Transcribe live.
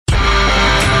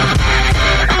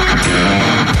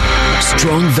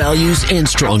Strong values and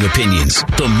strong opinions.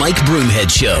 The Mike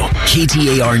Broomhead Show.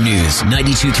 KTAR News,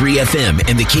 92.3 FM,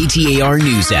 and the KTAR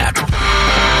News app.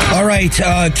 All right,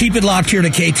 keep it locked here to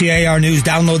KTAR News.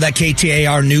 Download that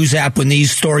KTAR News app. When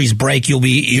these stories break,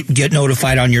 you get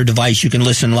notified on your device. You can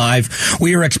listen live.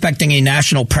 We are expecting a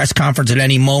national press conference at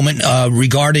any moment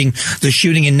regarding the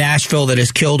shooting in Nashville that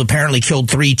has apparently killed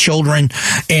 3 children.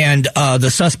 And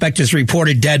the suspect is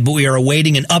reported dead, but we are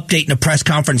awaiting an update in a press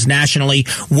conference nationally.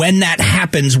 When that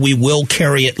happens, we will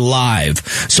carry it live.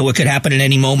 So it could happen at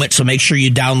any moment. So make sure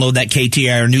you download that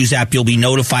KTAR News app. You'll be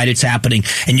notified it's happening,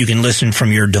 and you can listen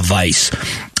from your device.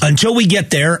 Until we get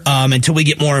there, until we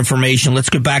get more information, let's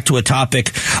get back to a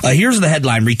topic. Here's the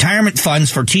headline. Retirement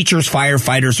funds for teachers,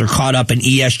 firefighters are caught up in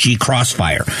ESG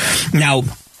crossfire. Now,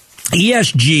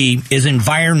 ESG is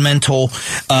environmental.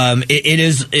 It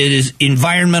is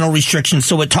environmental restrictions.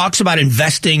 So it talks about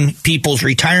investing people's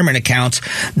retirement accounts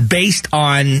based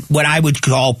on what I would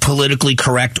call politically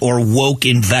correct or woke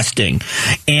investing.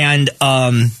 And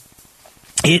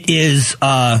it is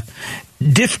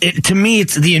to me,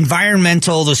 it's the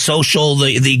environmental, the social,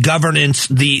 the governance,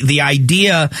 the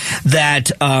idea that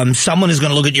someone is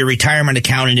going to look at your retirement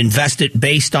account and invest it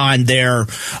based on their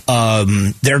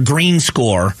green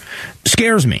score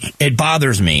scares me. It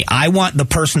bothers me. I want the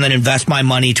person that invests my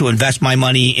money to invest my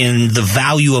money in the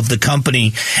value of the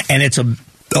company and its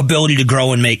ability to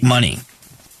grow and make money.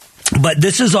 But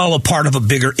this is all a part of a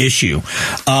bigger issue.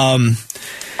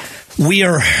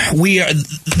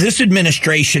 This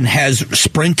administration has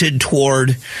sprinted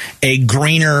toward a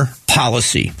greener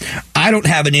policy. I don't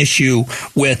have an issue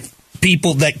with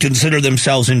people that consider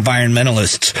themselves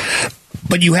environmentalists,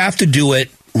 but you have to do it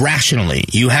rationally.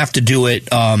 You have to do it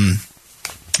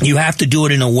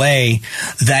in a way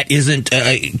that isn't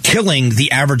killing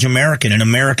the average American, and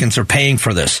Americans are paying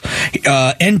for this.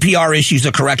 NPR issues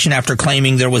a correction after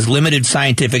claiming there was limited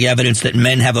scientific evidence that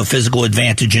men have a physical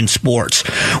advantage in sports.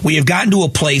 We have gotten to a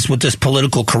place with this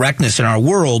political correctness in our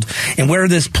world, and where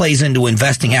this plays into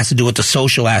investing has to do with the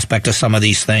social aspect of some of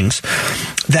these things.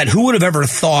 That who would have ever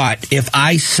thought if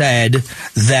I said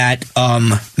that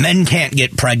men can't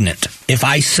get pregnant, if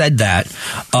I said that,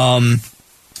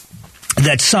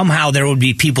 that somehow there would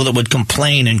be people that would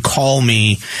complain and call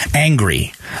me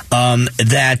angry,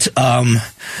 that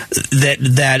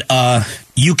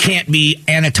you can't be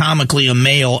anatomically a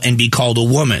male and be called a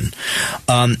woman.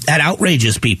 That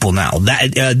outrages people now.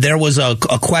 There was a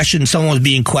question, someone was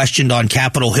being questioned on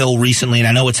Capitol Hill recently, and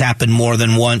I know it's happened more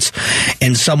than once,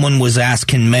 and someone was asked,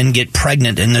 can men get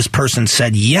pregnant? And this person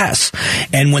said yes.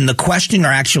 And when the questioner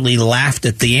actually laughed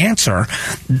at the answer,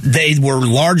 they were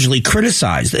largely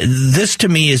criticized. This, to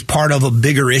me, is part of a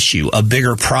bigger issue, a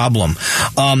bigger problem.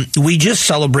 We just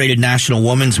celebrated National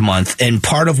Women's Month, and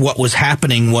part of what was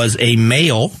happening was a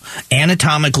male,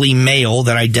 anatomically male,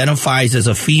 that identifies as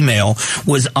a female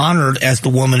was honored as the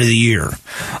Woman of the Year.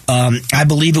 I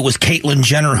believe it was Caitlyn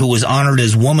Jenner who was honored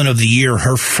as Woman of the Year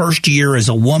her first year as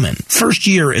a woman. First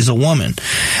year as a woman.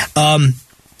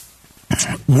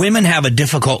 Women have a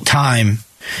difficult time.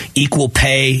 Equal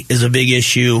pay is a big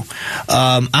issue.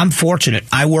 I'm fortunate.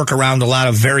 I work around a lot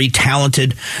of very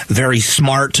talented, very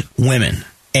smart women.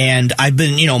 And I've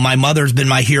been, my mother's been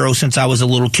my hero since I was a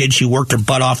little kid. She worked her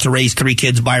butt off to raise 3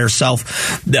 kids by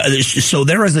herself. So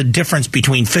there is a difference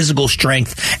between physical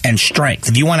strength and strength.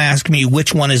 If you want to ask me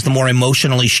which one is the more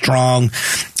emotionally strong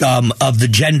of the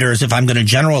genders, if I'm going to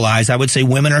generalize, I would say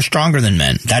women are stronger than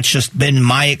men. That's just been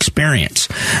my experience,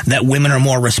 that women are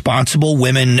more responsible.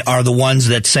 Women are the ones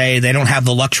that say they don't have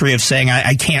the luxury of saying,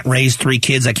 I can't raise 3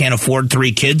 kids. I can't afford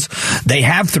 3 kids. They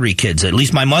have 3 kids. At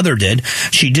least my mother did.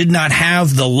 She did not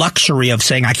have the luxury of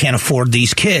saying, I can't afford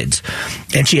these kids.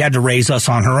 And she had to raise us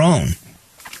on her own.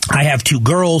 I have 2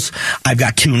 girls. I've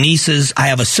got 2 nieces. I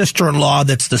have a sister-in-law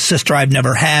that's the sister I've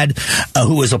never had,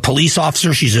 who is a police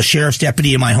officer. She's a sheriff's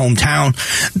deputy in my hometown.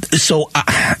 So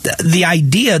the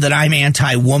idea that I'm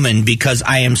anti-woman because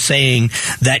I am saying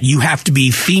that you have to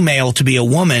be female to be a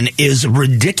woman is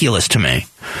ridiculous to me.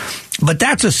 But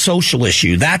that's a social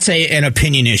issue. That's an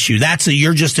opinion issue. That's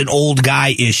you're just an old guy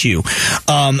issue.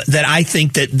 That I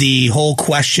think that the whole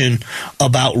question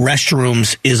about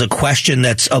restrooms is a question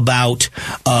that's about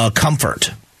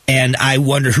comfort. And I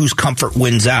wonder whose comfort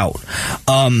wins out.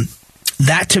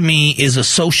 That to me is a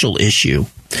social issue.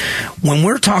 When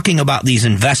we're talking about these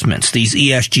investments, these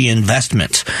ESG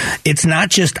investments, it's not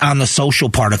just on the social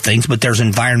part of things, but there's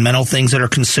environmental things that are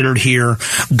considered here,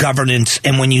 governance.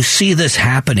 And when you see this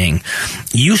happening,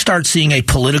 you start seeing a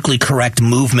politically correct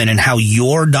movement in how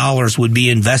your dollars would be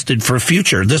invested for a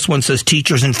future. This one says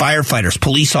teachers and firefighters,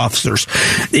 police officers.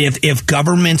 If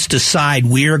governments decide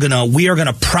we are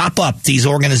gonna prop up these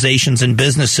organizations and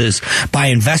businesses by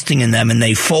investing in them and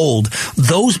they fold,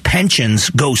 those pensions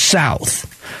go south.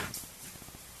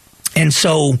 And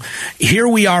so here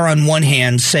we are on one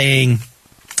hand saying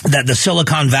that the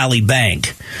Silicon Valley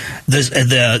Bank,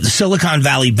 the Silicon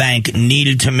Valley Bank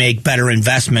needed to make better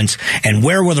investments, and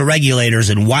where were the regulators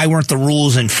and why weren't the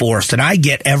rules enforced? And I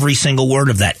get every single word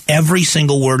of that. Every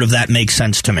single word of that makes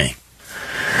sense to me.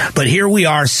 But here we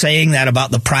are saying that about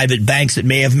the private banks that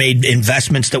may have made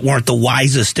investments that weren't the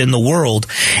wisest in the world.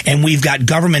 And we've got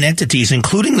government entities,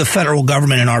 including the federal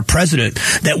government and our president,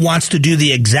 that wants to do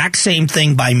the exact same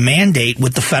thing by mandate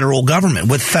with the federal government,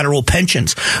 with federal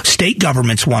pensions. State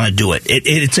governments want to do it.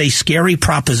 It's a scary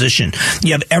proposition.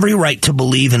 You have every right to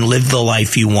believe and live the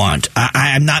life you want.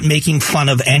 I'm not making fun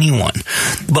of anyone.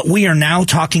 But we are now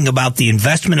talking about the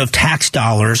investment of tax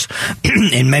dollars,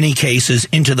 in many cases,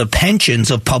 into the pensions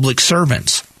of public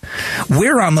servants.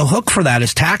 We're on the hook for that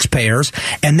as taxpayers,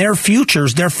 and their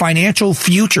futures, their financial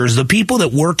futures, the people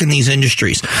that work in these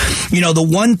industries. You know, the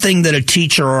one thing that a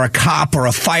teacher or a cop or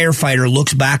a firefighter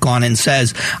looks back on and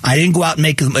says, I didn't go out and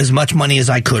make as much money as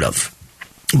I could have.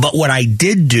 But what I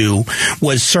did do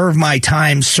was serve my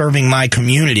time serving my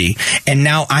community, and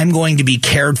now I'm going to be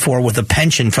cared for with a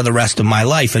pension for the rest of my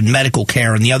life and medical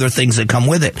care and the other things that come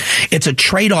with it. It's a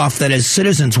trade-off that as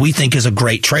citizens we think is a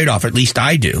great trade-off, at least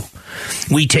I do.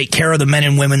 We take care of the men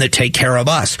and women that take care of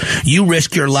us. You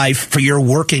risk your life for your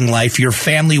working life. Your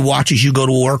family watches you go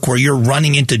to work where you're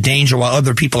running into danger while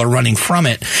other people are running from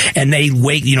it. And they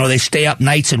wait, they stay up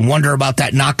nights and wonder about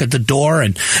that knock at the door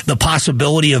and the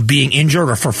possibility of being injured,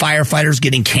 or for firefighters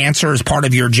getting cancer as part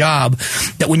of your job,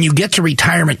 that when you get to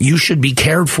retirement, you should be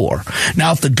cared for.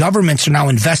 Now, if the governments are now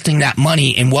investing that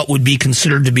money in what would be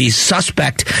considered to be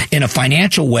suspect in a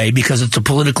financial way because it's a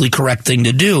politically correct thing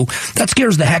to do, that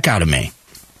scares the heck out of me.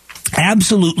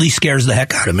 Absolutely scares the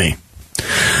heck out of me.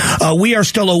 We are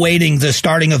still awaiting the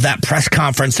starting of that press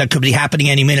conference that could be happening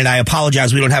any minute. I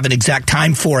apologize. We don't have an exact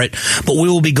time for it, but we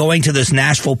will be going to this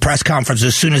Nashville press conference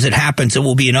as soon as it happens. It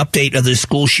will be an update of the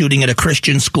school shooting at a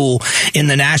Christian school in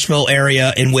the Nashville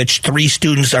area in which 3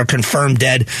 students are confirmed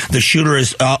dead. The shooter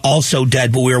is also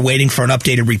dead, but we are waiting for an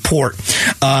updated report.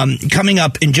 Coming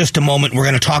up in just a moment, we're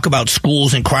going to talk about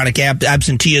schools and chronic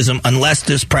absenteeism unless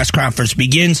this press conference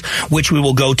begins, which we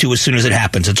will go to as soon as it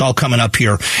happens. It's all coming up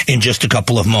here in just a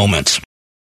couple of moments.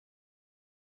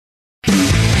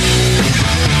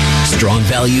 Strong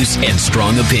values and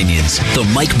strong opinions. The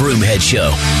Mike Broomhead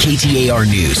Show. KTAR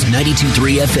News,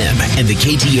 92.3 FM, and the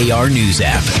KTAR News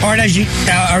app. All right,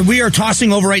 as we are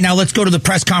tossing over right now, let's go to the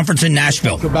press conference in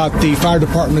Nashville. About the fire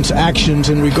department's actions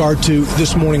in regard to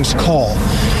this morning's call.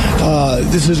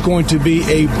 This is going to be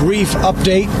a brief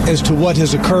update as to what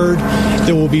has occurred.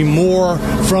 There will be more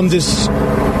from this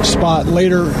spot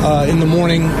later in the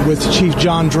morning with Chief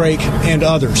John Drake and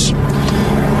others.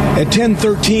 At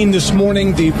 10:13 this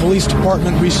morning, the police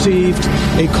department received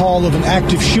a call of an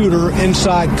active shooter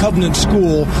inside Covenant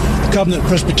School, Covenant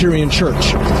Presbyterian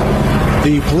Church.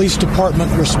 The police department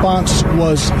response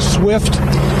was swift.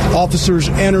 Officers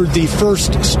entered the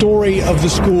first story of the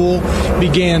school,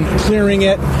 began clearing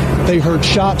it. They heard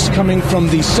shots coming from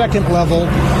the second level.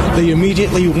 They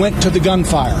immediately went to the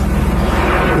gunfire.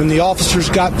 When the officers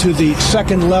got to the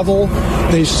second level,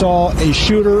 they saw a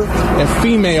shooter, a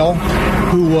female,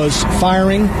 who was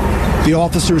firing. The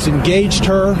officers engaged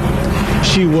her.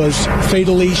 She was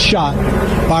fatally shot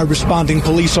by responding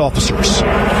police officers.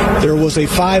 There was a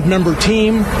 5-member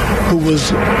team who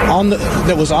was on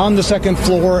the second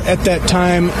floor at that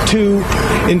time. 2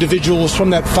 individuals from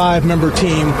that 5-member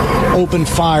team opened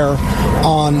fire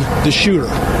on the shooter.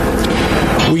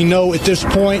 We know at this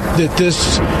point that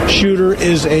this shooter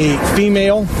is a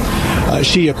female.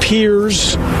 She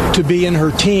appears to be in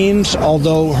her teens,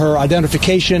 although her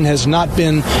identification has not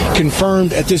been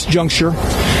confirmed at this juncture.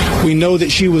 We know that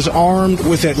she was armed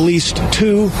with at least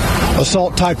 2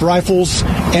 assault-type rifles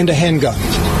and a handgun.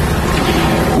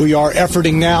 We are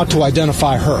efforting now to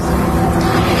identify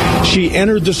her. She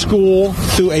entered the school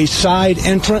through a side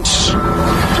entrance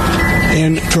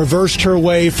and traversed her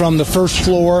way from the first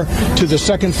floor to the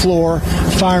second floor,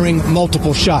 firing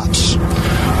multiple shots.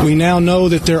 We now know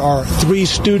that there are 3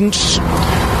 students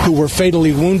who were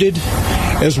fatally wounded,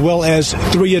 as well as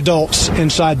 3 adults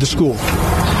inside the school.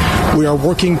 We are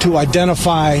working to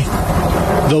identify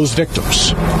those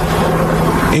victims.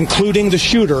 Including the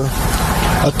shooter,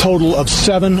 a total of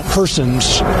 7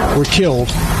 persons were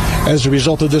killed as a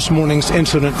result of this morning's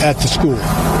incident at the school.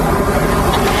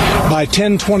 By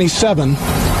 10:27,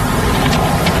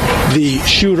 the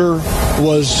shooter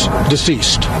was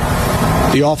deceased.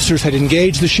 The officers had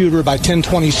engaged the shooter by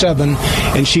 10:27,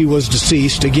 and she was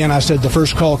deceased. Again, I said the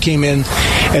first call came in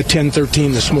at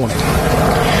 10:13 this morning.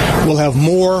 We'll have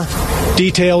more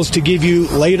details to give you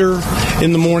later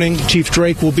in the morning. Chief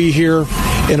Drake will be here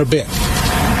in a bit.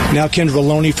 Now, Kendra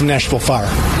Loney from Nashville Fire.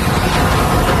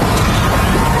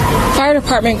 Fire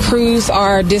department crews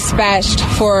are dispatched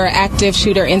for active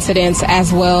shooter incidents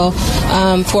as well,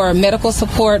 for medical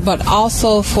support, but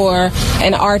also for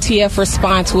an RTF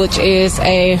response, which is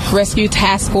a rescue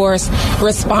task force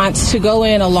response to go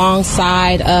in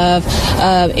alongside of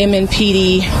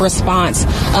MNPD response.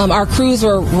 Our crews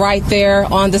were right there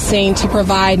on the scene to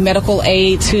provide medical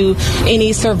aid to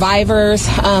any survivors,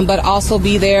 but also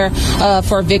be there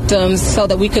for victims so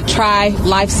that we could try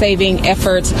life-saving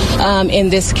efforts in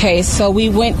this case. So we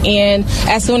went in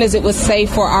as soon as it was safe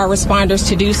for our responders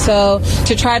to do so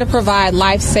to try to provide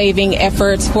life-saving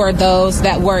efforts for those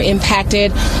that were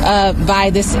impacted by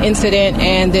this incident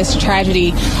and this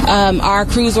tragedy. Our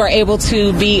crews were able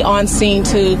to be on scene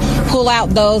to pull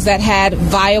out those that had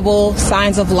viable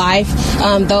signs of life,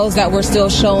 those that were still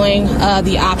showing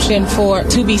the option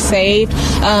to be saved,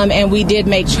 and we did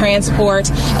make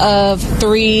transport of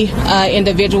 3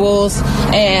 individuals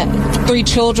and 3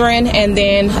 children, and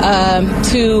then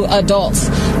 2 adults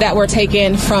that were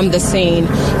taken from the scene.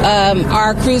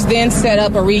 Our crews then set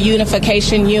up a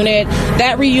reunification unit.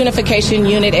 That reunification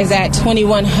unit is at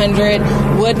 2100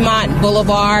 Woodmont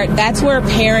Boulevard. That's where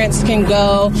parents can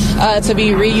go to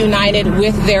be reunited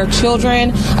with their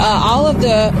children. All of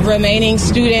the remaining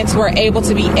students were able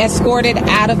to be escorted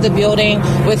out of the building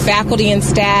with faculty and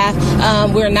staff.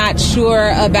 We're not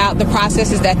sure about the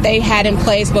processes that they had in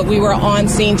place, but we were on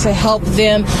scene to help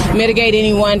them mitigate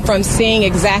anyone from seeing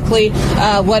exactly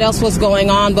what else was going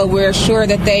on, but we're sure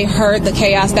that they heard the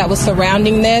chaos that was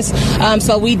surrounding this.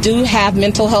 So we do have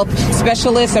mental health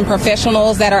specialists and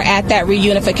professionals that are at that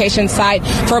reunification site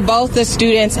for both the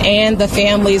students and the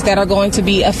families that are going to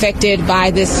be affected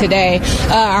by this today.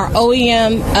 Our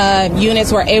OEM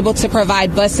units were able to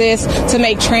provide buses to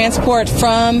make transport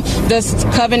from the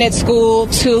Covenant School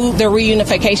to the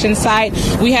reunification site.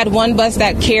 We had one bus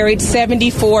that carried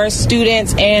 74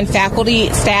 students and faculty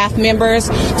staff members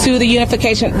to the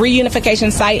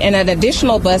reunification site, and an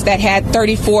additional bus that had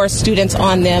 34 students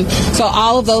on them. So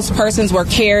all of those persons were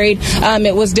carried.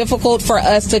 It was difficult for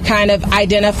us to kind of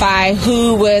identify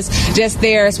who was just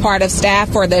there as part of staff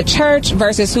for the church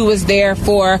versus who was there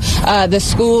for the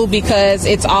school, because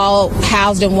it's all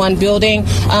housed in one building.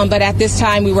 But at this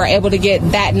time, we were able to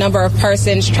get that number of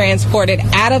persons transported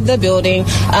out of the building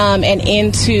and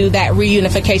into that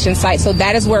reunification site. So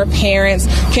that is where parents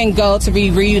can go to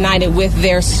be reunited with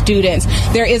their students.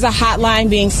 There is a hotline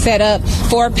being set up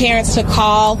for parents to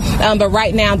call, but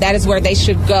right now that is where they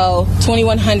should go,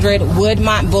 2100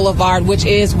 Woodmont Boulevard, which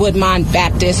is Woodmont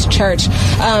Baptist Church.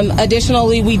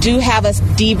 Additionally, we do have a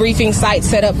debriefing site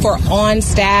set up for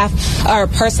on-staff or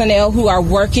personnel who are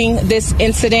working this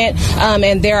incident,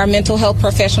 and there are mental health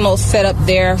professionals set up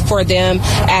there for them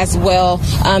as well.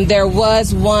 There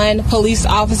was one police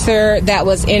officer that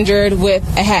was injured with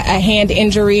a hand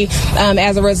injury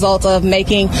as a result of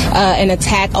making an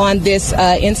attack on this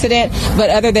incident. But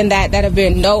other than that, there have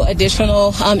been no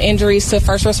additional injuries to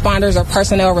first responders or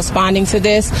personnel responding to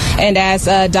this. And as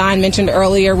Don mentioned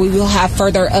earlier, we will have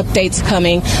further updates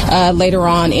coming later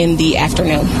on in the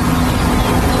afternoon.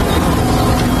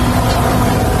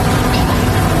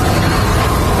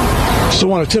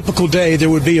 So on a typical day,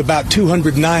 there would be about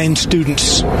 209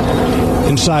 students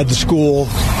inside the school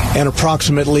and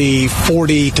approximately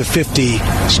 40 to 50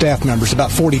 staff members,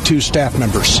 about 42 staff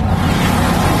members.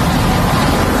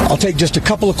 I'll take just a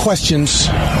couple of questions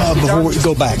before we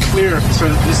go back. Clear. So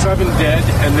the 7 dead,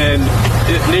 and then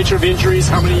the nature of injuries,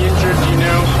 how many injured, do you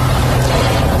know?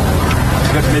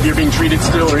 That maybe you're being treated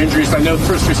still, or injuries. I know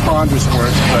first responders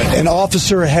weren't. But an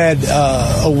officer had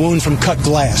a wound from cut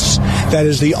glass. That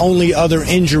is the only other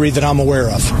injury that I'm aware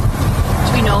of.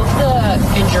 Do we know if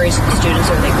the injuries to the students,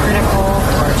 are they critical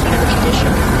or critical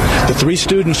condition? The 3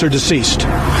 students are deceased.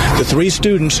 The 3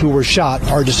 students who were shot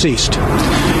are deceased.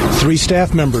 3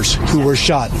 staff members who were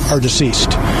shot are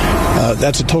deceased.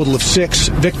 That's a total of 6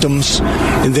 victims,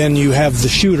 and then you have the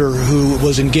shooter who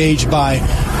was engaged by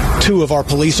 2 of our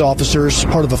police officers,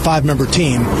 part of a 5-member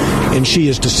team, and she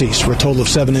is deceased for a total of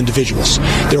 7 individuals.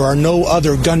 There are no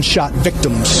other gunshot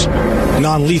victims,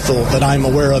 non-lethal, that I'm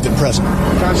aware of at present.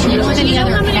 Do you know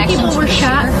how many people were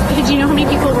shot? Do you know how many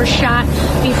people were shot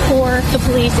before the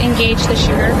police engaged the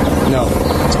shooter? No.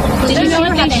 Did you know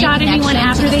if they shot anyone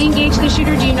after they engaged the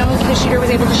shooter? Do you know if the shooter was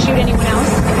able to shoot anyone else?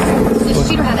 Does the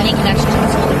shooter have any connection to the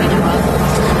school that we know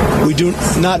of? We do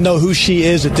not know who she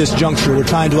is at this juncture. We're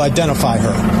trying to identify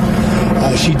her.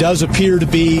 She does appear to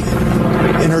be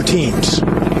in her teens.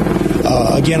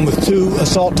 Again, with 2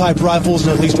 assault-type rifles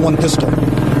and at least 1 pistol. Do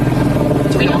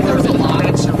we know if there was a lot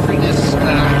of previous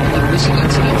recent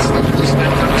incidents that was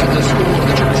to the school or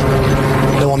the church?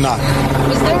 No, I'm not.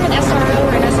 Was there an SRO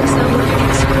or an SSO working at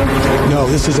the school? No,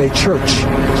 this is a church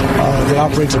that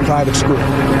operates a private school.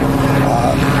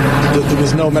 There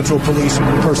was no Metro Police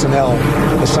personnel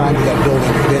assigned to that building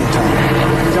at any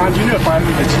time. Don, do you know if either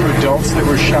of the 2 adults that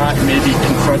were shot maybe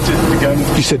confronted the gun?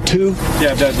 You said 2?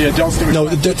 Yeah, the adults that were No,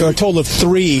 shot. there are a total of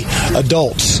 3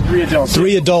 adults. 3 adults.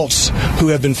 3 adults who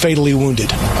have been fatally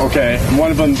wounded. Okay, and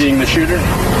one of them being the shooter?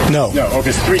 No. No,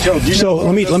 okay, so 3 total. So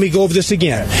let me go over this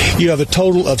again. You have a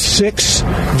total of 6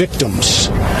 victims.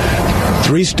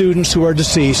 3 students who are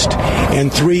deceased,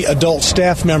 and 3 adult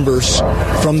staff members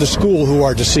from the school who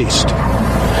are deceased.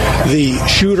 The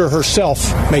shooter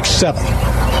herself makes 7.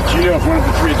 Do you know if one of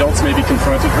the 3 adults maybe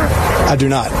confronted her? I do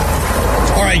not.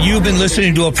 All right, you've been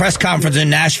listening to a press conference in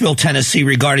Nashville, Tennessee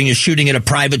regarding a shooting at a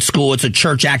private school. It's a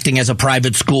church acting as a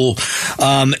private school.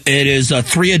 It is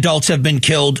 3 adults have been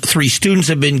killed, 3 students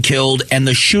have been killed, and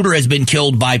the shooter has been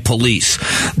killed by police.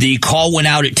 The call went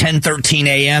out at 10:13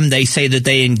 a.m. They say that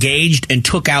they engaged and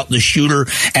took out the shooter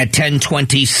at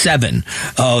 10:27.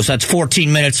 So that's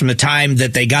 14 minutes from the time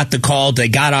that they got the call. They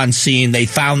got on scene. They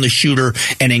found the shooter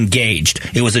and engaged.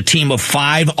 It was a team of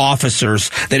 5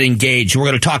 officers that engaged. We're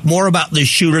going to talk more about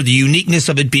this shooter, the uniqueness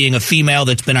of it being a female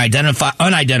that's been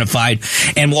unidentified,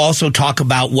 and we'll also talk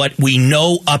about what we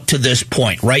know up to this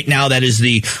point. Right now, that is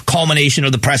the culmination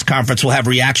of the press conference. We'll have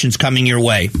reactions coming your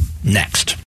way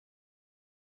next.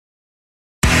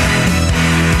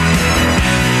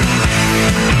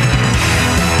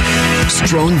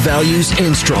 Strong values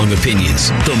and strong opinions.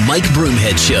 The Mike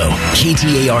Broomhead Show.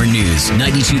 KTAR News,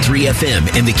 92.3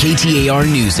 FM, and the KTAR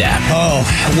News app.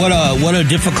 Oh, what a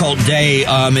difficult day.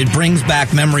 It brings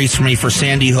back memories for me for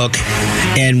Sandy Hook.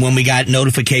 And when we got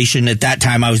notification at that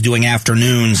time, I was doing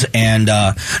afternoons, and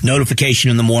notification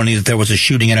in the morning that there was a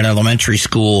shooting at an elementary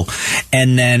school.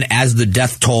 And then as the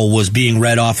death toll was being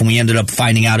read off, and we ended up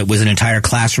finding out it was an entire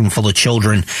classroom full of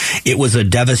children, it was a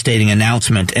devastating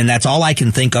announcement. And that's all I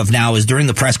can think of now is during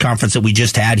the press conference that we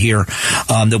just had here,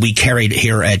 that we carried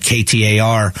here at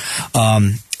KTAR,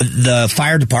 the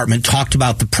fire department talked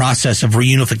about the process of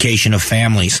reunification of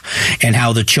families and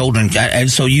how the children, and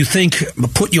so you think,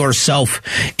 put yourself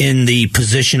in the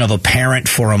position of a parent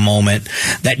for a moment,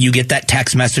 that you get that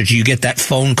text message, you get that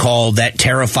phone call that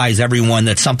terrifies everyone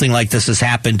that something like this has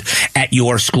happened at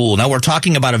your school. Now, we're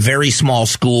talking about a very small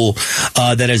school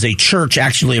that is a church,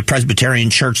 actually a Presbyterian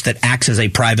church that acts as a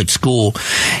private school,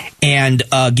 and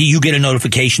you get a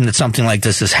notification that something like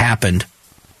this has happened.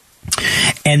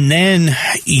 And then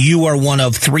you are one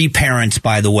of 3 parents,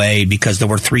 by the way, because there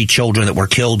were 3 children that were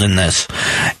killed in this.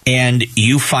 And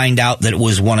you find out that it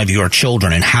was one of your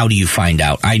children. And how do you find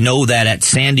out? I know that at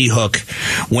Sandy Hook,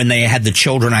 when they had the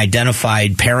children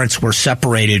identified, parents were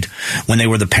separated when they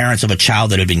were the parents of a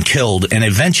child that had been killed. And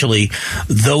eventually,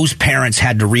 those parents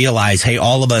had to realize, hey,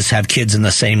 all of us have kids in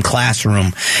the same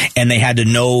classroom. And they had to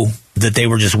know that they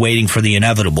were just waiting for the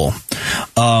inevitable.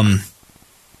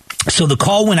 So the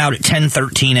call went out at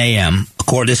 10:13 a.m.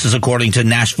 This is according to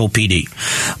Nashville PD.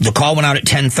 The call went out at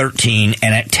 10:13,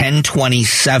 and at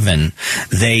 10:27,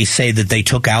 they say that they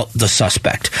took out the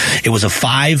suspect. It was a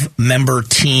 5-member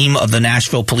team of the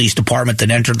Nashville Police Department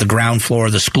that entered the ground floor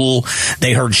of the school.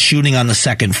 They heard shooting on the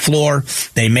second floor.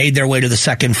 They made their way to the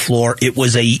second floor. It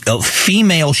was a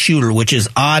female shooter, which is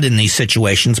odd in these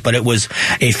situations, but it was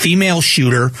a female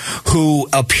shooter who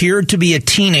appeared to be a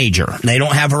teenager. They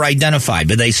don't have her identified,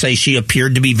 but they say she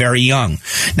appeared to be very young.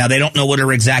 Now, they don't know what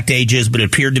her exact age is, but it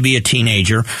appeared to be a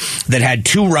teenager that had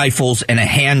 2 rifles and a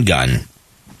handgun.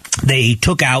 They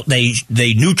took out, they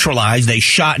neutralized, they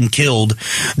shot and killed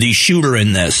the shooter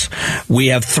in this. We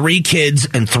have 3 kids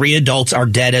and 3 adults are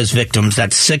dead as victims.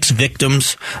 That's 6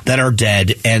 victims that are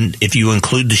dead. And if you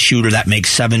include the shooter, that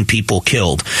makes 7 people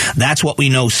killed. That's what we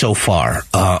know so far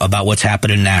about what's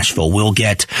happened in Nashville.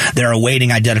 They're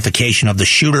awaiting identification of the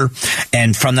shooter.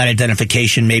 And from that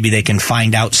identification, maybe they can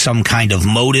find out some kind of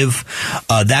motive.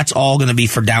 That's all going to be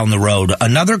for down the road.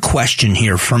 Another question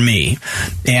here for me,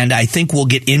 and I think we'll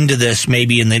get into into this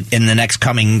maybe in the next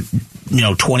coming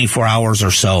 24 hours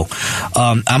or so.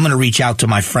 I'm going to reach out to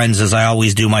my friends, as I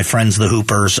always do, my friends the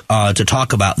Hoopers, to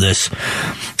talk about this,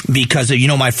 because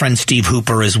my friend Steve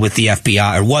Hooper is with the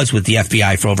FBI, or was with the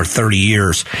FBI for over 30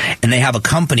 years, and they have a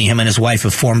company. Him and his wife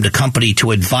have formed a company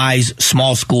to advise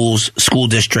small schools, school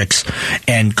districts,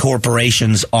 and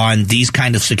corporations on these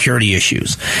kind of security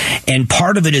issues. And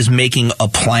part of it is making a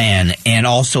plan, and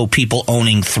also people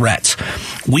owning threats.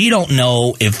 We don't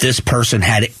know if this person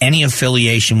had any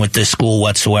affiliation with this school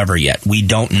whatsoever yet. We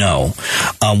don't know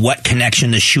what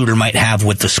connection the shooter might have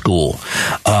with the school.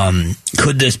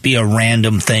 Could this be a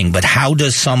random thing? But how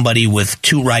does somebody with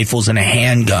 2 rifles and a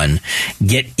handgun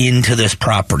get into this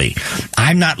property?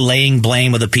 I'm not laying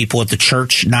blame of the people at the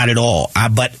church, not at all.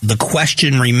 But the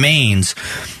question remains,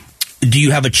 do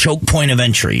you have a choke point of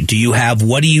entry?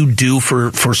 What do you do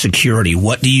for security?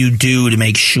 What do you do to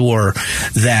make sure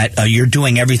that you're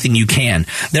doing everything you can?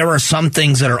 There are some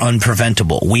things that are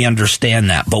unpreventable. We understand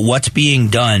that. But what's being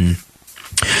done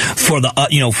for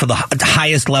the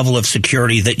highest level of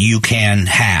security that you can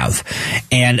have?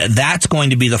 And that's going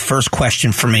to be the first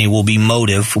question for me, will be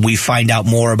motive. We find out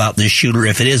more about this shooter.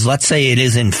 If it is, let's say it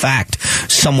is in fact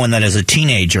someone that is a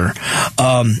teenager,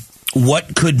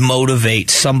 what could motivate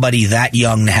somebody that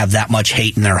young to have that much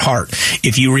hate in their heart?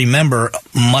 If you remember,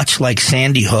 much like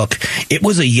Sandy Hook, it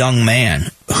was a young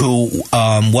man who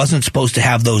wasn't supposed to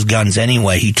have those guns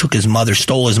anyway. He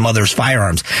stole his mother's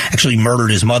firearms, actually murdered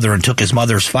his mother and took his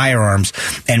mother's firearms,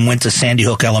 and went to Sandy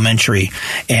Hook Elementary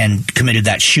and committed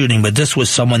that shooting. But this was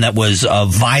someone that was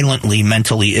violently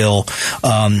mentally ill.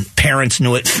 Parents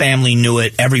knew it, family knew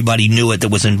it, everybody knew it that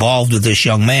was involved with this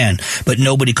young man, but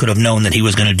nobody could have known that he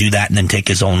was going to do that and then take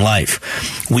his own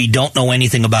life. We don't know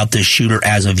anything about this shooter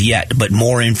as of yet, but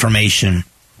more information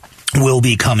will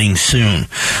be coming soon.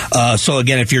 So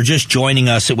again, if you're just joining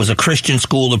us, it was a Christian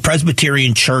school, the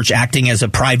Presbyterian Church acting as a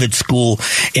private school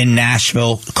in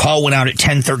Nashville. Call went out at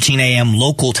 10:13 a.m.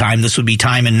 local time. This would be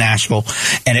time in Nashville.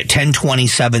 And at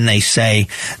 10:27, they say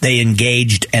they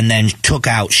engaged and then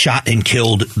shot and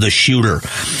killed the shooter.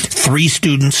 3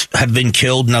 students have been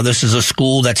killed. Now, this is a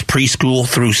school that's preschool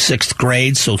through 6th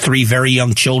grade. So 3 very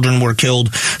young children were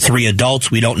killed. 3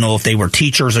 adults. We don't know if they were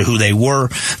teachers or who they were.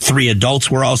 3 adults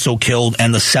were also killed,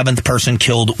 and the 7th person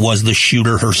killed was the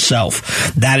shooter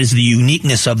herself. That is the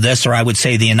uniqueness of this, or I would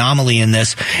say the anomaly in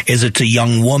this, is it's a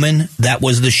young woman that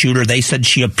was the shooter. They said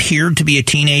she appeared to be a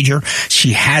teenager.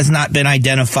 She has not been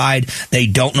identified. They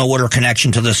don't know what her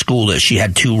connection to the school is. She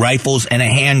had 2 rifles and a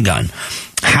handgun.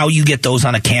 How you get those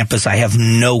on a campus, I have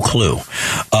no clue.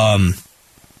 And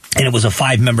it was a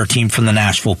 5-member team from the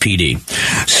Nashville PD.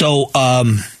 So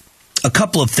a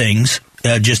couple of things.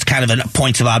 Just kind of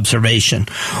points of observation.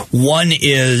 One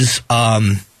is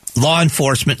law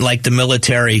enforcement, like the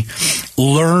military,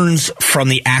 learns from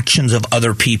the actions of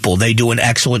other people. They do an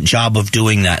excellent job of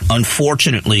doing that.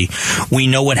 Unfortunately, we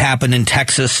know what happened in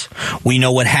Texas. We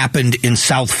know what happened in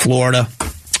South Florida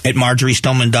at Marjorie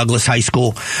Stoneman Douglas High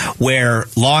School, where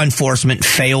law enforcement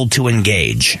failed to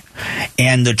engage,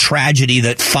 and the tragedy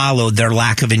that followed their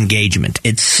lack of engagement.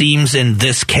 It seems in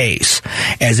this case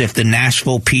as if the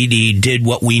Nashville PD did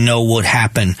what we know would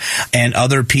happen, and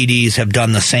other PDs have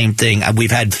done the same thing.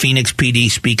 We've had Phoenix PD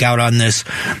speak out on this,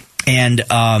 and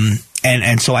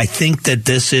so I think that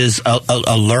this is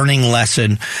a learning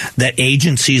lesson that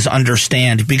agencies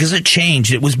understand, because it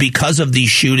changed. It was because of these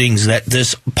shootings that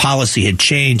this policy had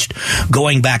changed,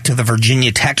 going back to the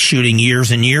Virginia Tech shooting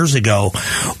years and years ago,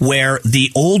 where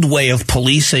the old way of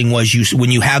policing was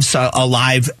when you have a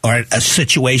live or a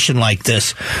situation like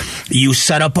this, you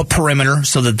set up a perimeter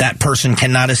so that person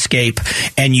cannot escape,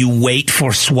 and you wait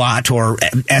for SWAT or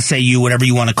SAU, whatever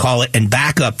you want to call it, and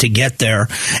backup to get there,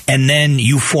 and then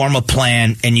you form a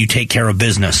plan and you take care of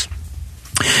business.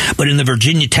 But in the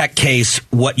Virginia Tech case,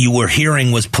 what you were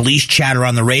hearing was police chatter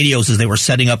on the radios as they were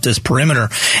setting up this perimeter.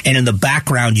 And in the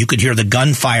background, you could hear the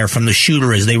gunfire from the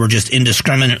shooter as they were just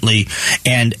indiscriminately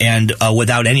and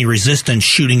without any resistance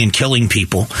shooting and killing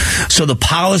people. So the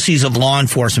policies of law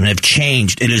enforcement have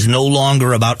changed. It is no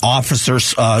longer about officer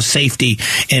safety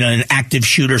in an active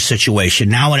shooter situation.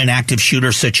 Now in an active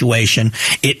shooter situation,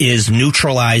 it is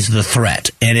neutralize the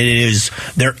threat. And it is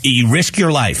there. You risk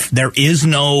your life. There is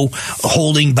no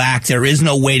holding back. There is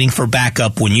no waiting for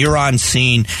backup. When you're on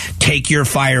scene, take your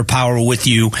firepower with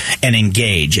you and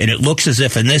engage. And it looks as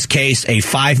if, in this case, a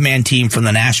 5-man team from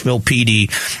the Nashville PD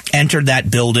entered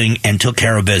that building and took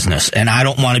care of business. And I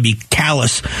don't want to be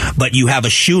callous, but you have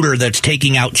a shooter that's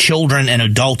taking out children and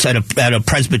adults at a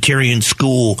Presbyterian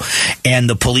school, and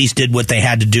the police did what they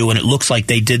had to do, and it looks like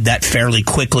they did that fairly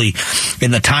quickly in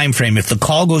the time frame. If the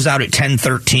call goes out at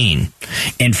 10:13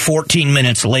 and 14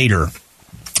 minutes later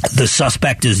the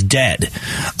suspect is dead,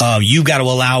 you've got to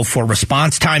allow for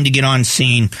response time to get on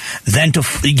scene, then to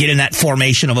get in that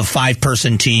formation of a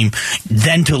 5-person team,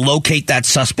 then to locate that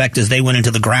suspect as they went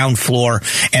into the ground floor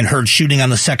and heard shooting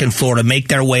on the second floor, to make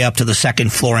their way up to the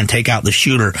second floor and take out the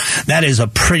shooter. That is a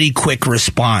pretty quick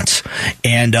response.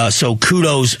 And so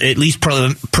kudos, at least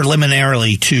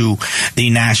preliminarily, to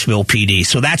the Nashville PD.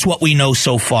 So that's what we know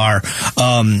so far.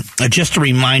 Just a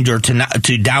reminder to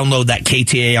download that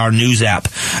KTAR News app,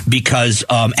 because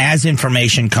as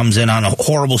information comes in on a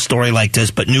horrible story like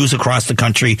this, but news across the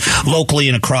country, locally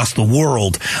and across the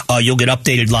world, you'll get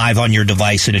updated live on your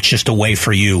device, and it's just a way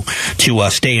for you to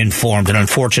stay informed. And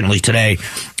unfortunately today,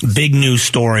 big news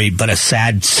story, but a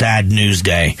sad, sad news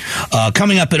day.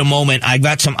 Coming up in a moment, I've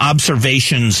got some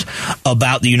observations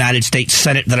about the United States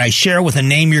Senate that I share with a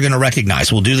name you're going to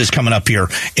recognize. We'll do this coming up here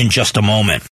in just a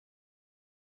moment.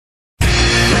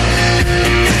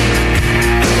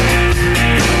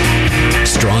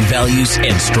 Strong values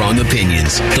and strong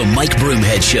opinions. The Mike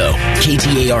Broomhead Show.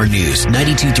 KTAR News,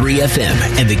 92.3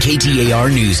 FM, and the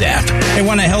KTAR News app. I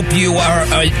want to help you,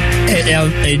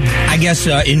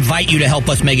 invite you to help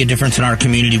us make a difference in our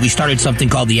community. We started something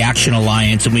called the Action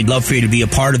Alliance, and we'd love for you to be a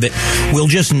part of it. We'll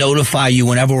just notify you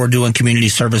whenever we're doing community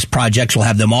service projects. We'll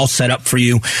have them all set up for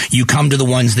you. You come to the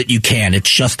ones that you can. It's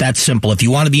just that simple. If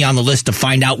you want to be on the list to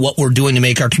find out what we're doing to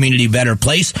make our community a better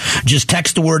place, just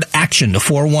text the word ACTION to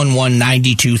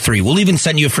 411-9223. We'll even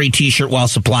send you a free t-shirt while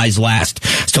supplies last.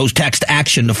 So text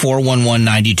ACTION to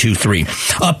 411-9223.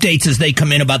 Updates as they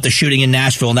come in about the shooting in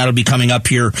Nashville, and that'll be coming up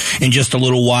here in just a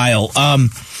little while.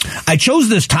 I chose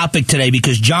this topic today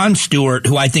because Jon Stewart,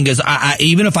 who I think is,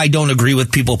 even if I don't agree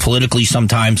with people politically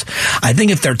sometimes, I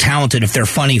think if they're talented, if they're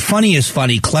funny, funny is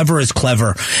funny, clever is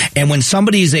clever. And when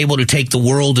somebody is able to take the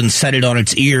world and set it on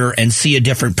its ear and see a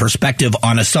different perspective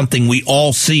on something we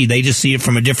all see, they just see it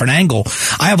from a different angle.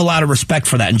 I have a lot of respect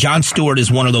for that. And Jon Stewart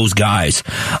is one of those guys.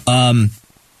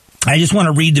 I just want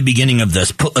to read the beginning of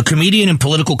this. A comedian and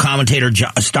political commentator,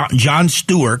 Jon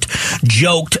Stewart,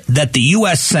 joked that the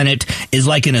U.S. Senate is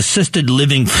like an assisted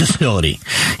living facility.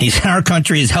 He said our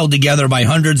country is held together by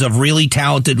hundreds of really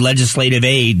talented legislative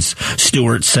aides,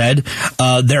 Stewart said.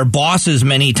 Their bosses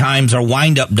many times are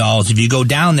wind-up dolls. If you go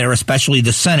down there, especially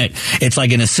the Senate, it's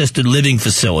like an assisted living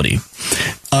facility.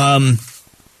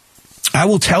 I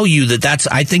will tell you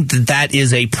I think that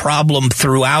is a problem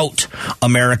throughout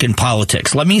American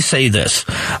politics. Let me say this.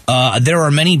 There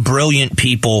are many brilliant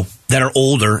people that are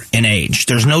older in age.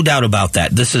 There's no doubt about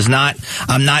that.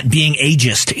 I'm not being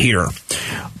ageist here.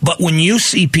 But when you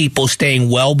see people staying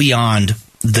well beyond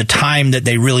the time that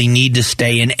they really need to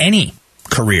stay in any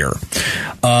career,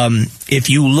 if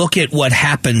you look at what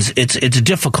happens, it's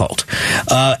difficult.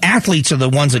 Athletes are the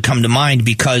ones that come to mind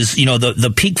because,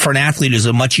 the peak for an athlete is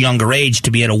a much younger age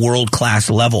to be at a world-class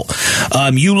level.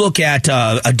 You look at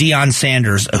Deion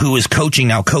Sanders, who is coaching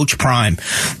now, Coach Prime.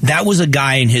 That was a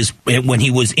guy when he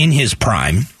was in his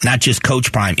prime, not just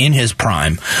Coach Prime, in his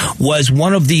prime, was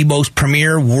one of the most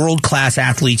premier world-class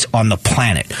athletes on the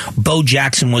planet. Bo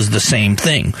Jackson was the same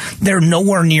thing. They're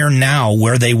nowhere near now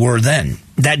where they were then.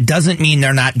 That doesn't mean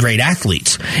they're not great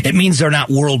athletes. It means they're not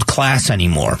world class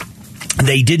anymore.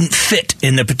 They didn't fit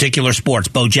in the particular sports.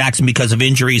 Bo Jackson because of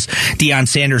injuries. Deion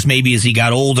Sanders maybe as he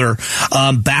got older.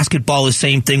 Basketball is the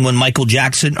same thing when Michael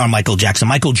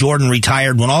Jordan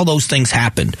retired. When all those things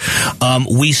happened,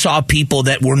 we saw people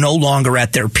that were no longer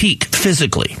at their peak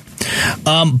physically.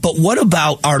 But what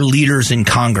about our leaders in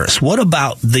Congress? What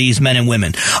about these men and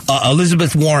women?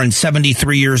 Elizabeth Warren,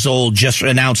 73 years old, just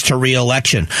announced her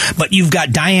reelection. But you've got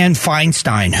Dianne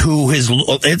Feinstein, who is,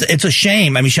 it's a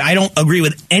shame. I mean, I don't agree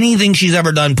with anything she's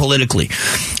ever done politically,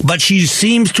 but she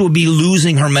seems to be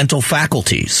losing her mental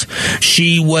faculties.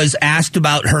 She was asked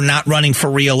about her not running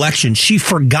for reelection. She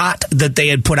forgot that they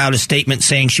had put out a statement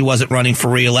saying she wasn't running for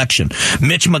reelection.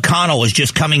 Mitch McConnell is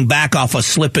just coming back off a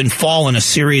slip and fall and a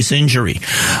serious injury.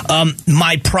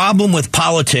 My problem with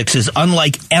politics is,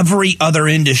 unlike every other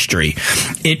industry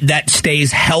that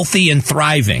stays healthy and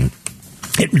thriving,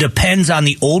 It depends on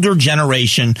the older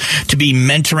generation to be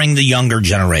mentoring the younger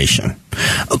generation.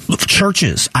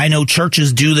 Churches. I know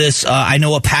churches do this. I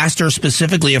know a pastor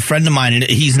specifically, a friend of mine, and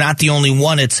he's not the only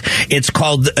one. It's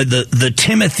called the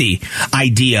Timothy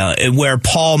idea, where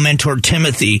Paul mentored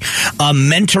Timothy,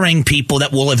 mentoring people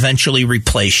that will eventually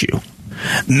replace you.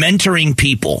 Mentoring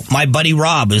people. My buddy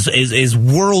Rob is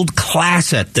world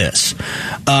class at this.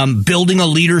 Building a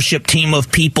leadership team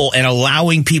of people and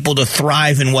allowing people to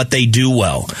thrive in what they do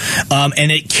well.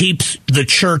 And it keeps the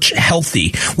church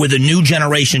healthy with a new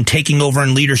generation taking over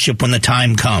in leadership when the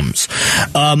time comes.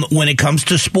 When it comes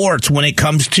to sports, when it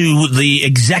comes to the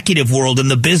executive world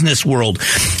and the business world,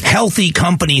 healthy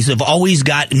companies have always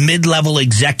got mid-level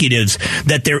executives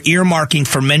that they're earmarking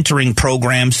for mentoring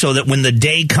programs so that when the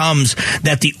day comes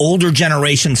that the older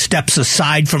generation steps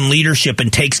aside from leadership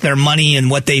and takes their money and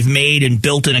what they've made and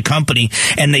built in a company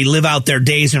and they live out their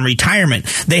days in retirement,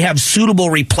 they have suitable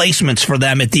replacements for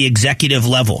them at the executive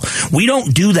level. We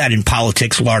don't do that in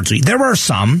politics largely. There are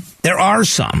some.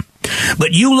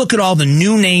 But you look at all the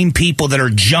new name people that are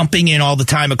jumping in all the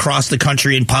time across the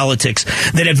country in politics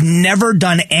that have never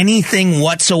done anything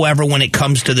whatsoever when it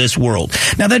comes to this world.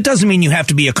 Now, that doesn't mean you have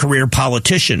to be a career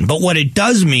politician, but what it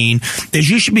does mean is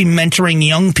you should be mentoring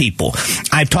young people.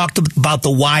 I've talked about the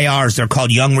YRs. They're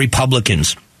called Young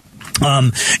Republicans.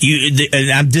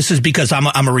 This is because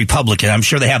I'm a Republican. I'm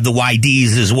sure they have the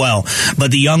YDs as well, but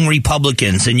the Young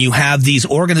Republicans, and you have these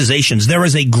organizations. There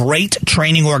is a great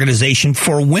training organization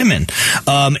for women,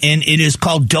 and it is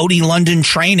called Doty London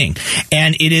Training,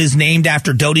 and it is named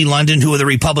after Doty London, who the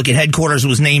Republican headquarters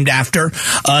was named after.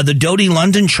 The Doty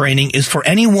London Training is for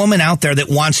any woman out there that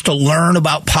wants to learn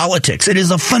about politics. It is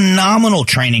a phenomenal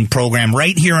training program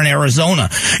right here in Arizona.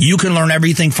 You can learn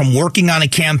everything from working on a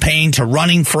campaign to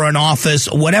running for an office,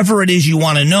 whatever it is you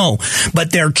want to know,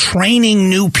 but they're training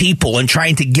new people and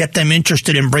trying to get them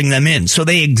interested and bring them in. So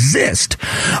they exist,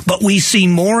 but we see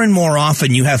more and more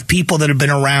often you have people that have been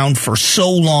around for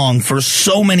so long, for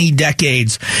so many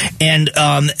decades, and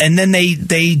then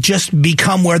they just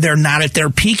become where they're not at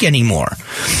their peak anymore.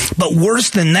 But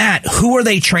worse than that, who are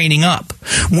they training up?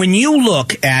 When you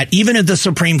look at, even at the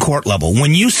Supreme Court level,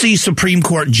 when you see Supreme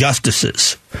Court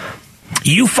justices,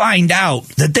 you find out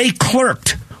that they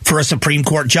clerked for a Supreme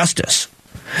Court justice,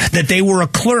 that they were a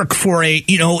clerk for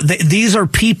these are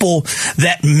people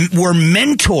that were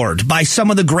mentored by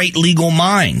some of the great legal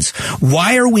minds.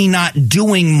 Why are we not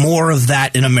doing more of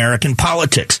that in American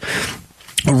politics?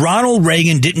 Ronald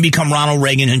Reagan didn't become Ronald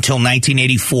Reagan until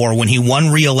 1984 when he won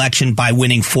re-election by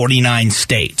winning 49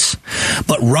 states.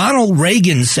 But Ronald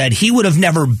Reagan said he would have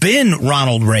never been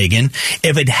Ronald Reagan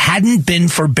if it hadn't been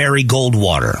for Barry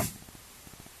Goldwater.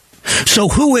 So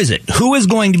who is it? Who is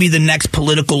going to be the next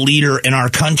political leader in our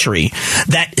country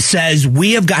that says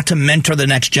we have got to mentor the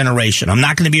next generation? I'm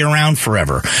not going to be around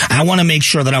forever. I want to make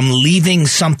sure that I'm leaving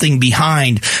something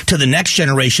behind to the next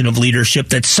generation of leadership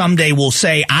that someday will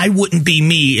say, I wouldn't be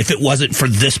me if it wasn't for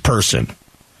this person.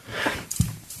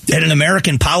 And in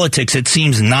American politics, it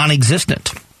seems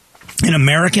non-existent. In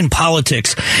American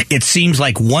politics, it seems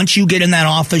like once you get in that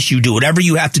office, you do whatever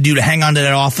you have to do to hang on to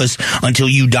that office until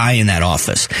you die in that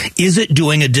office. Is it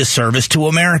doing a disservice to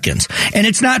Americans? And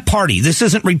it's not party. This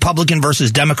isn't Republican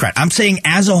versus Democrat. I'm saying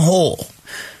as a whole,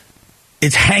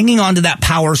 it's hanging on to that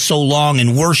power so long,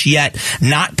 and worse yet,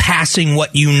 not passing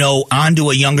what you know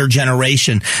onto a younger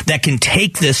generation that can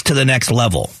take this to the next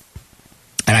level.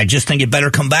 And I just think it better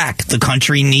come back. The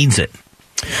country needs it.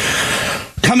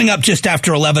 Coming up just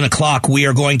after 11 o'clock, we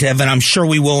are going to have, and I'm sure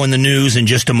we will in the news in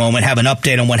just a moment, have an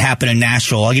update on what happened in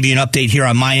Nashville. I'll give you an update here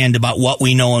on my end about what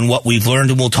we know and what we've learned,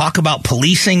 and we'll talk about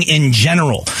policing in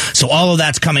general. So all of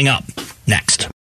that's coming up next.